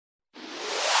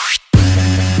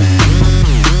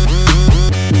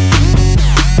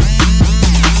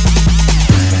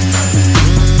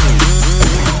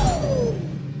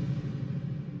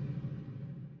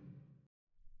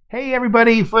Hey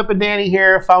everybody, Flip and Danny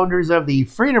here, founders of the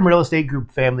Freedom Real Estate Group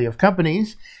family of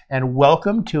companies, and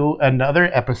welcome to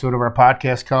another episode of our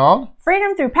podcast called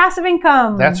Freedom Through Passive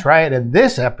Income. That's right, and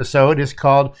this episode is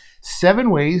called 7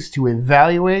 Ways to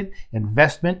Evaluate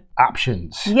Investment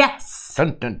Options. Yes.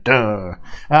 Dun, dun, dun.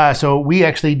 So we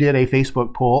actually did a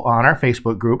Facebook poll on our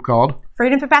Facebook group called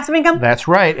Freedom Through Passive Income. That's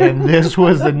right, and this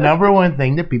was the number one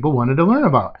thing that people wanted to learn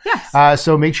about. Yes.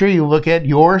 So make sure you look at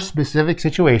your specific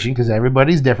situation because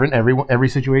everybody's different. Every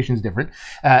situation is different,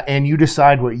 and you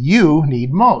decide what you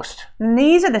need most. And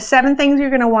these are the 7 things you're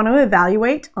going to want to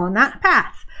evaluate on that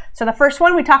path. So the first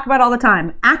one we talk about all the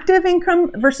time, active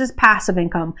income versus passive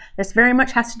income. This very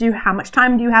much has to do how much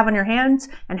time do you have on your hands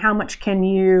and how much can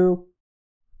you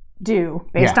do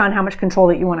based on how much control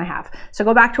that you want to have. So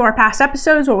go back to our past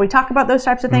episodes where we talk about those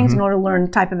types of things in order to learn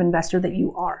the type of investor that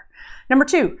you are. Number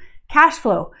 2, cash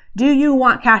flow. Do you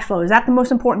want cash flow? Is that the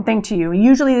most important thing to you?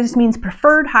 Usually this means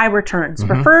preferred high returns.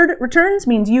 Preferred returns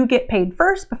means you get paid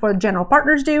first before the general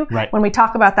partners do. Right. When we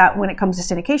talk about that when it comes to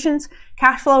syndications,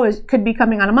 cash flow could be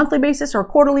coming on a monthly basis or a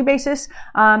quarterly basis.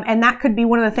 And that could be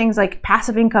one of the things like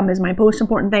passive income is my most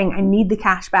important thing. I need the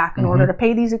cash back in order to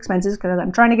pay these expenses because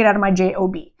I'm trying to get out of my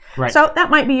JOB. Right. So that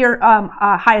might be your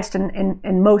highest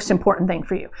and most important thing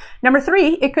for you. Number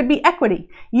 3, it could be equity.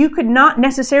 You could not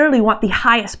necessarily want the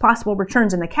highest possible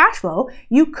returns in the cash flow.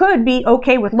 You could be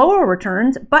okay with lower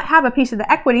returns, but have a piece of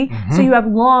the equity so you have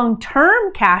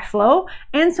long-term cash flow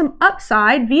and some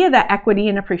upside via that equity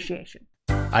and appreciation.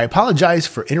 I apologize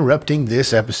for interrupting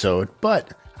this episode,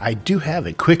 but I do have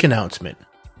a quick announcement.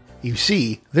 You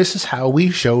see, this is how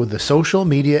we show the social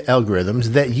media algorithms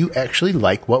that you actually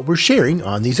like what we're sharing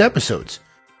on these episodes.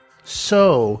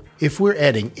 So, if we're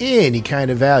adding any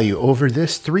kind of value over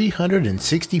this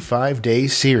 365-day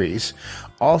series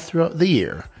all throughout the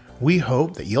year, we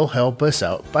hope that you'll help us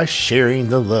out by sharing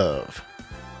the love.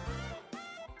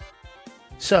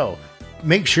 So,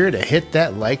 make sure to hit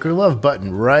that like or love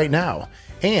button right now.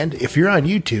 And if you're on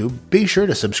YouTube, be sure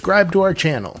to subscribe to our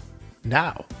channel.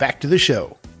 Now, back to the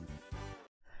show.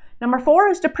 Number 4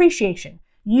 is depreciation.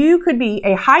 You could be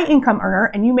a high income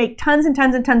earner and you make tons and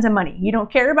tons and tons of money. You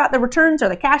don't care about the returns or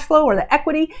the cash flow or the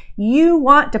equity. You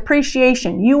want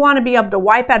depreciation. You want to be able to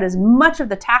wipe out as much of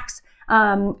the tax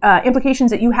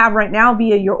implications that you have right now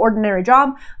via your ordinary job.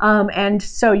 And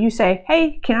so you say,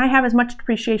 hey, can I have as much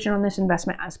depreciation on this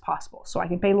investment as possible so I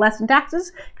can pay less in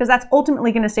taxes? Because that's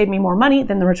ultimately going to save me more money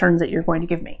than the returns that you're going to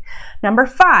give me. Number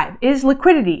 5 is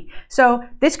liquidity. So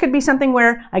this could be something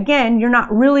where, again, you're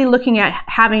not really looking at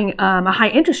having a high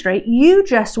interest rate. You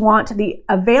just want the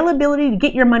availability to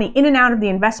get your money in and out of the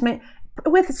investment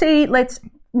with, say,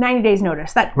 90 days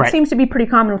notice. That seems to be pretty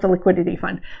common with a liquidity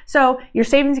fund. So your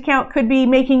savings account could be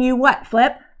making you what,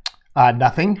 Flip?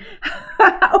 Nothing.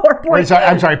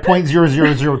 I'm sorry,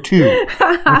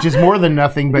 0.0002, which is more than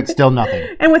nothing, but still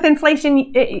nothing. And with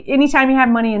inflation, anytime you have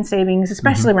money in savings,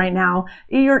 especially right now,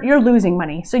 you're losing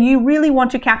money. So you really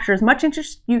want to capture as much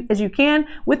interest as you can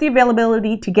with the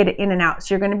availability to get it in and out.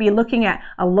 So you're going to be looking at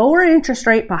a lower interest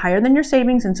rate, but higher than your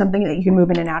savings and something that you can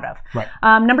move in and out of. Right.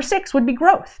 Number 6 would be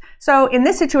growth. So in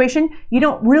this situation, you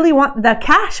don't really want the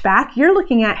cash back. You're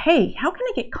looking at, hey, how can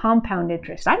I get compound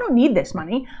interest? I don't need this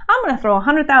money. I'm going to throw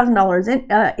 $100,000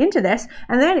 into this,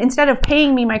 and then instead of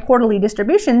paying me my quarterly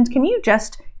distributions, can you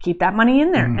just keep that money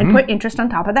in there and put interest on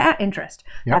top of that interest?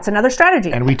 Yep. That's another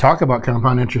strategy. And we talk about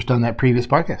compound interest on that previous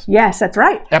podcast. Yes, that's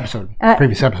right.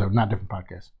 Previous episode, not different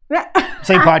podcast. Yeah.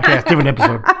 Same podcast, different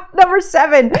episode. Number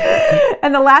 7.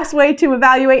 And the last way to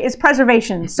evaluate is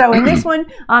preservation. So in this one,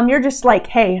 you're just like,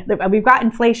 hey, we've got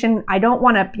inflation. I don't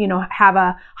want to, have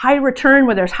a high return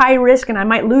where there's high risk and I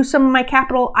might lose some of my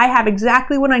capital. I have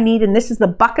exactly what I need. And this is the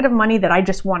bucket of money that I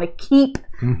just want to keep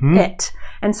it.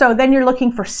 And so then you're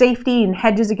looking for safety and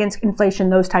hedges against inflation,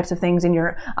 those types of things in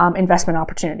your investment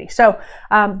opportunity. So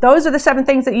those are the 7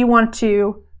 things that you want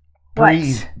to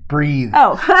breathe.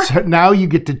 Oh. So now you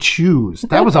get to choose.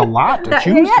 That was a lot to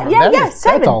choose from. 7. That's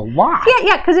a lot.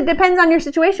 Yeah, because it depends on your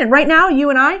situation. Right now, you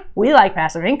and I, we like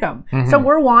passive income. So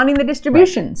we're wanting the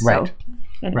distributions. Right. So,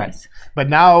 anyways. Right. But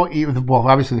now,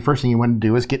 obviously the first thing you want to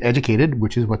do is get educated,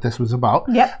 which is what this was about.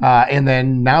 Yep. And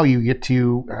then now you get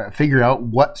to figure out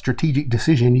what strategic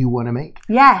decision you want to make.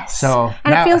 Yes. So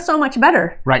and it feels so much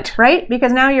better. Right. Right?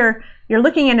 Because now you're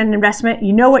looking at an investment,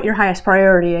 you know what your highest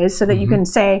priority is so that you can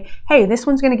say, hey, this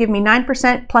one's going to give me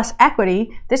 9% plus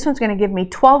equity. This one's going to give me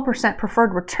 12%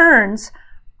 preferred returns.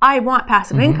 I want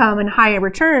passive income and higher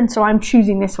returns, so I'm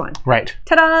choosing this one. Right.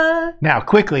 Ta-da! Now,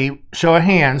 quickly, show of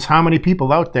hands, how many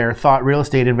people out there thought real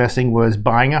estate investing was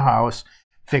buying a house,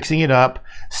 fixing it up,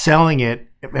 selling it,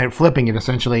 and flipping it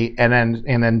essentially, and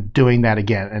then doing that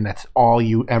again, and that's all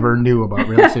you ever knew about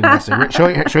real estate investing. Show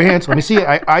your hands. Let me see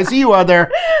it. I see you out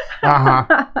there.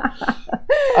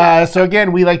 So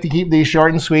again, we like to keep these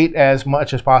short and sweet as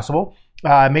much as possible.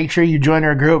 Make sure you join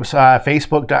our groups,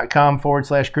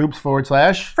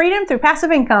 facebook.com/groups/ Freedom through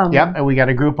passive income. Yep, and we got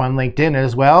a group on LinkedIn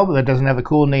as well that doesn't have a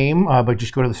cool name, but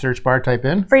just go to the search bar, type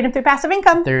in Freedom through passive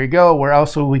income. There you go.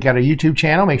 We got a YouTube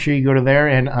channel. Make sure you go to there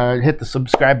and hit the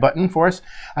subscribe button for us.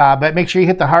 But make sure you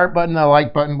hit the heart button, the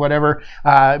like button, whatever.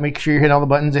 Make sure you hit all the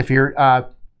buttons. If you're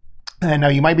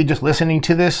and you might be just listening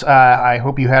to this. I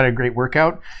hope you had a great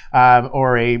workout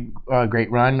or a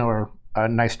great run or a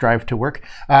nice drive to work.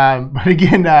 But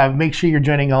again, make sure you're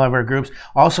joining all of our groups.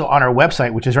 Also on our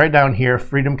website, which is right down here,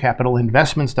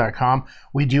 freedomcapitalinvestments.com,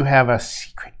 we do have a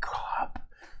secret club.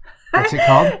 What's it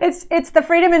called? It's the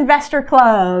Freedom Investor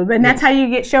Club, and that's how you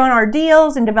get shown our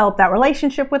deals and develop that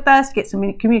relationship with us, get some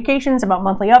communications about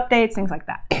monthly updates, things like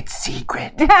that. It's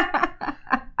secret.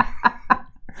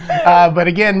 But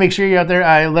again, make sure you're out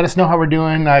there. Let us know how we're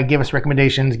doing. Give us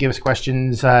recommendations, give us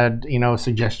questions,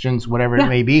 suggestions, whatever it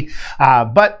may be.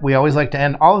 But we always like to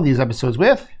end all of these episodes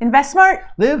with invest smart,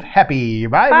 live happy.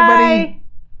 Bye, everybody.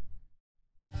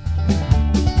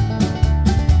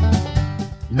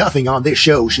 Nothing on this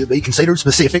show should be considered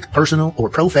specific, personal, or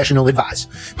professional advice.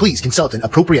 Please consult an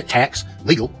appropriate tax,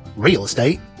 legal, real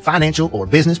estate, financial, or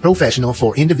business professional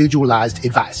for individualized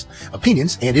advice.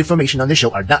 Opinions and information on this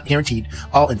show are not guaranteed.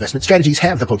 All investment strategies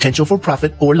have the potential for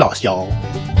profit or loss, y'all.